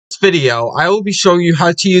video, I will be showing you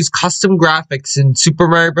how to use custom graphics in Super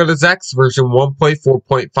Mario Bros. X version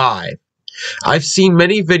 1.4.5. I've seen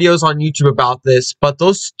many videos on YouTube about this, but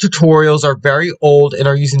those tutorials are very old and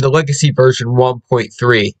are using the legacy version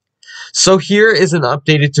 1.3. So here is an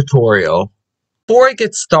updated tutorial. Before I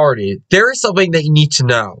get started, there is something that you need to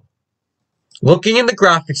know. Looking in the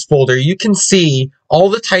graphics folder, you can see all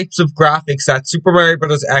the types of graphics that Super Mario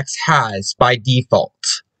Bros. X has by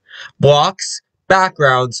default. Blocks,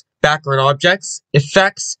 backgrounds, background objects,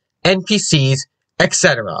 effects, NPCs,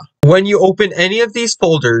 etc. When you open any of these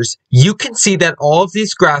folders, you can see that all of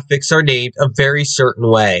these graphics are named a very certain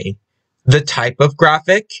way. The type of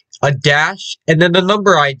graphic, a dash, and then the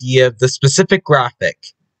number ID of the specific graphic.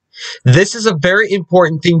 This is a very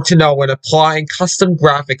important thing to know when applying custom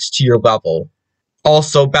graphics to your level.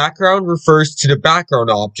 Also, background refers to the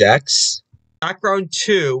background objects. Background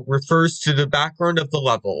 2 refers to the background of the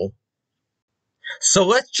level. So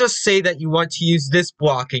let's just say that you want to use this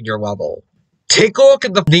block in your level. Take a look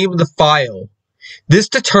at the name of the file. This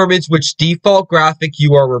determines which default graphic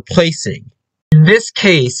you are replacing. In this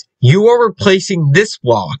case, you are replacing this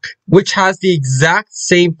block, which has the exact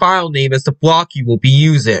same file name as the block you will be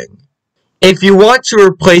using. If you want to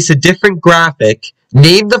replace a different graphic,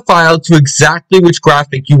 name the file to exactly which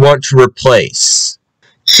graphic you want to replace.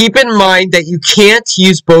 Keep in mind that you can't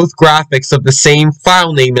use both graphics of the same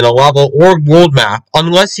file name in a level or world map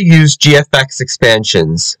unless you use GFX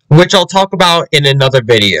expansions, which I'll talk about in another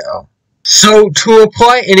video. So to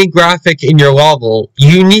apply any graphic in your level,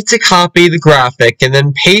 you need to copy the graphic and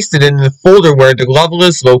then paste it in the folder where the level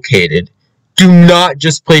is located. Do not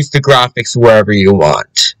just place the graphics wherever you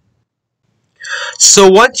want. So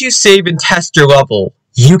once you save and test your level,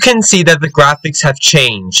 you can see that the graphics have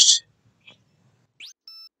changed.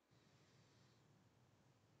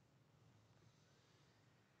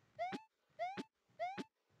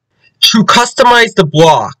 To customize the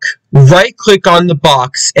block, right-click on the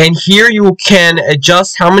box, and here you can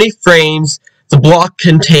adjust how many frames the block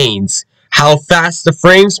contains, how fast the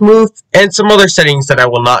frames move, and some other settings that I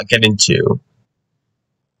will not get into.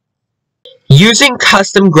 Using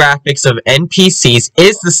custom graphics of NPCs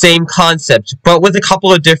is the same concept, but with a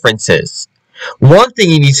couple of differences. One thing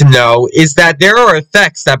you need to know is that there are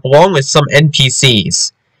effects that belong with some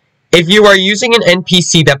NPCs. If you are using an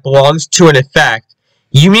NPC that belongs to an effect,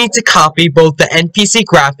 you need to copy both the NPC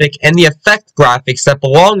graphic and the effect graphics that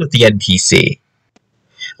belong with the NPC.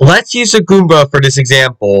 Let's use a Goomba for this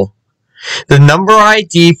example. The number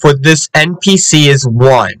ID for this NPC is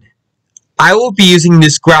 1. I will be using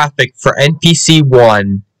this graphic for NPC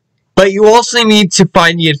 1, but you also need to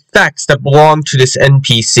find the effects that belong to this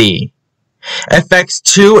NPC. Effects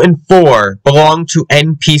 2 and 4 belong to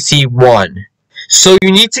NPC 1. So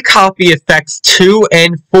you need to copy effects 2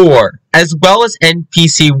 and 4, as well as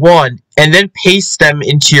NPC 1, and then paste them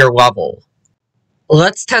into your level.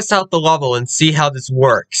 Let's test out the level and see how this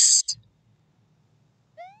works.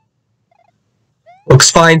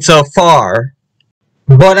 Looks fine so far.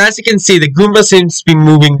 But as you can see, the Goomba seems to be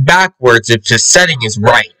moving backwards if the setting is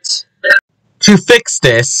right. To fix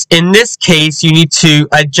this, in this case, you need to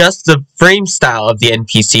adjust the frame style of the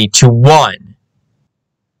NPC to 1.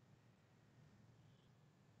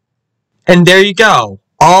 And there you go,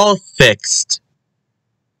 all fixed.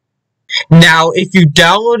 Now, if you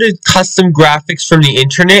downloaded custom graphics from the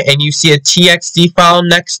internet and you see a TXT file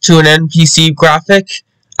next to an NPC graphic,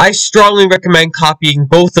 I strongly recommend copying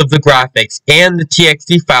both of the graphics and the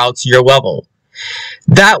TXT file to your level.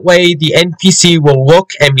 That way, the NPC will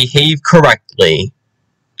look and behave correctly.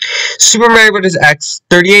 Super Mario Bros. X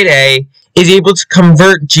 38A is able to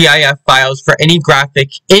convert GIF files for any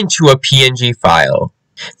graphic into a PNG file.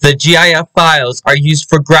 The GIF files are used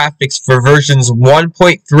for graphics for versions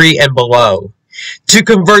 1.3 and below. To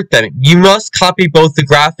convert them, you must copy both the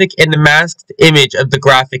graphic and the masked image of the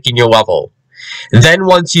graphic in your level. Then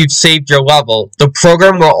once you've saved your level, the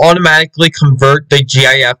program will automatically convert the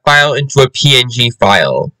GIF file into a PNG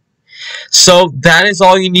file. So that is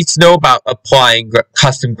all you need to know about applying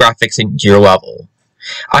custom graphics into your level.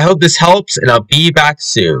 I hope this helps, and I'll be back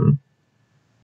soon.